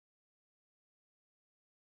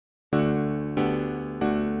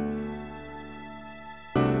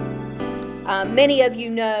Many of you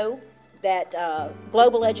know that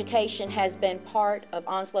global education has been part of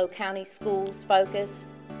Onslow County Schools' focus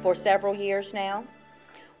for several years now.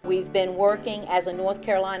 We've been working as a North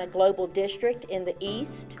Carolina global district in the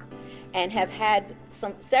East and have had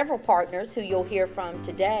several partners who you'll hear from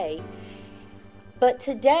today. But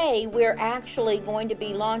today we're actually going to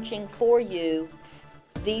be launching for you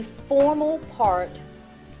the formal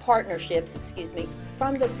partnerships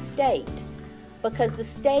from the state, because the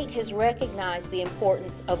state has recognized the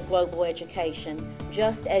importance of global education,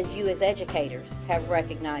 just as you as educators have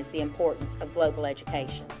recognized the importance of global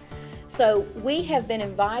education. So we have been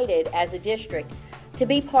invited as a district to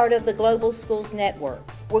be part of the Global Schools Network.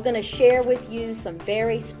 We're going to share with you some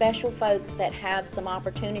very special folks that have some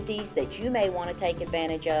opportunities that you may want to take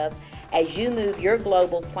advantage of as you move your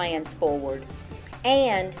global plans forward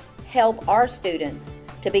and help our students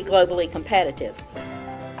to be globally competitive.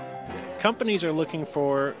 Companies are looking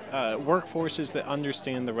for workforces that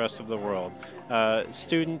understand the rest of the world.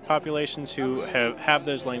 Student populations who have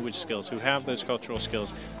those language skills, who have those cultural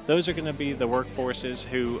skills, those are going to be the workforces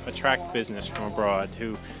who attract business from abroad,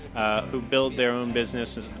 who build their own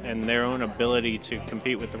businesses and their own ability to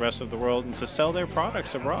compete with the rest of the world and to sell their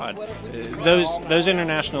products abroad. Those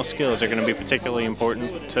international skills are going to be particularly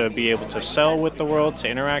important to be able to sell with the world, to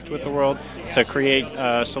interact with the world, to create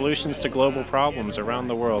solutions to global problems around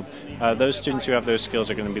the world. Those students who have those skills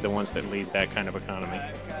are going to be the ones that lead that kind of economy.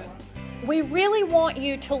 We really want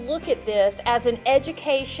you to look at this as an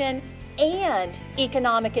education and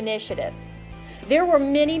economic initiative. There were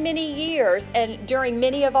many, many years and during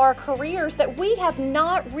many of our careers that we have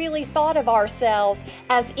not really thought of ourselves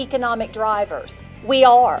as economic drivers. We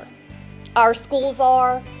are. Our schools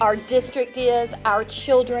are, our district is, our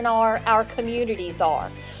children are, our communities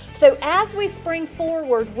are. So as we spring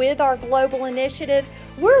forward with our global initiatives,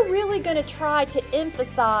 we're really going to try to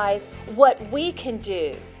emphasize what we can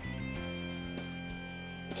do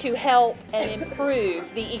to help and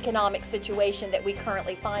improve the economic situation that we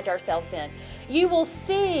currently find ourselves in. You will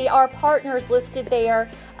see our partners listed there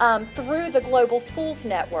through the Global Schools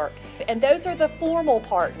Network, and those are the formal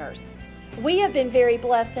partners. We have been very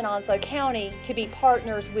blessed in Onslow County to be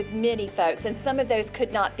partners with many folks, and some of those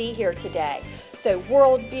could not be here today. So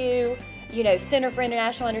Worldview, Center for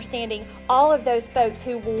International Understanding, all of those folks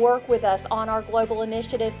who will work with us on our global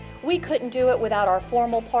initiatives, we couldn't do it without our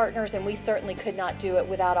formal partners, and we certainly could not do it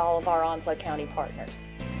without all of our Onslow County partners.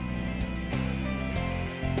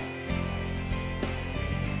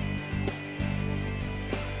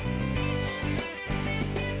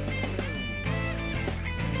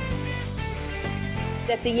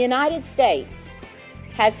 That the United States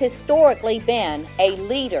has historically been a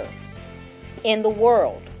leader in the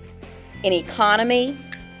world, in economy,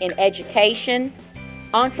 in education,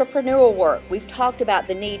 entrepreneurial work. We've talked about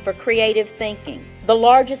the need for creative thinking, the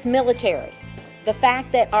largest military, the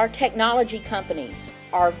fact that our technology companies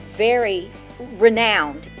are very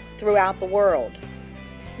renowned throughout the world.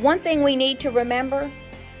 One thing we need to remember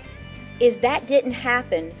is that didn't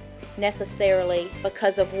happen necessarily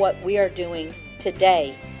because of what we are doing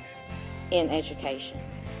today in education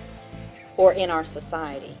or in our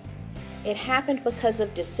society. It happened because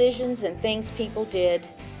of decisions and things people did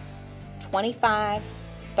 25,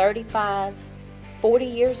 35, 40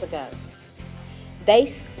 years ago. They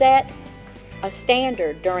set a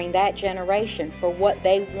standard during that generation for what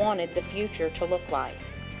they wanted the future to look like.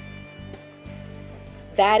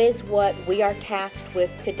 That is what we are tasked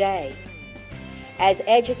with today. As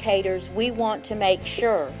educators, we want to make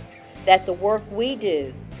sure that the work we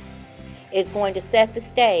do is going to set the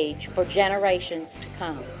stage for generations to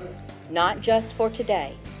come. Not just for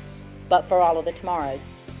today, but for all of the tomorrows.